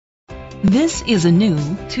This is a new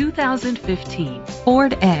 2015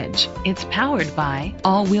 Ford Edge. It's powered by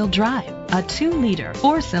all-wheel drive, a 2-liter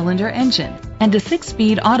 4-cylinder engine, and a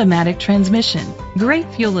 6-speed automatic transmission. Great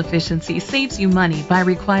fuel efficiency saves you money by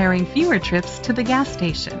requiring fewer trips to the gas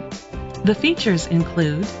station. The features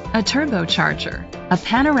include a turbocharger, a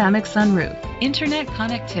panoramic sunroof, internet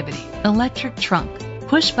connectivity, electric trunk,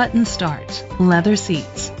 push-button start, leather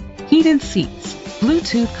seats, heated seats,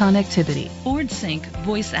 Bluetooth connectivity, Ford Sync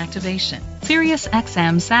voice activation, Sirius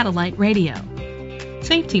XM satellite radio.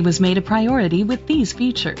 Safety was made a priority with these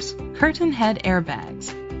features: curtain head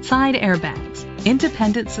airbags, side airbags,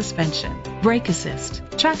 independent suspension, brake assist,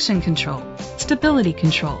 traction control, stability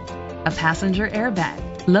control, a passenger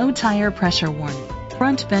airbag, low tire pressure warning,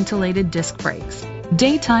 front ventilated disc brakes,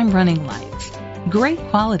 daytime running lights. Great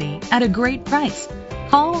quality at a great price.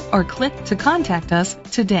 Call or click to contact us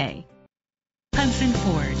today. Hudson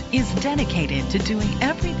Ford is dedicated to doing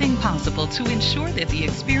everything possible to ensure that the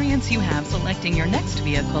experience you have selecting your next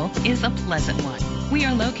vehicle is a pleasant one. We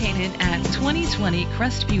are located at 2020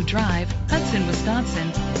 Crestview Drive, Hudson,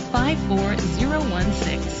 Wisconsin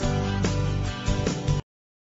 54016.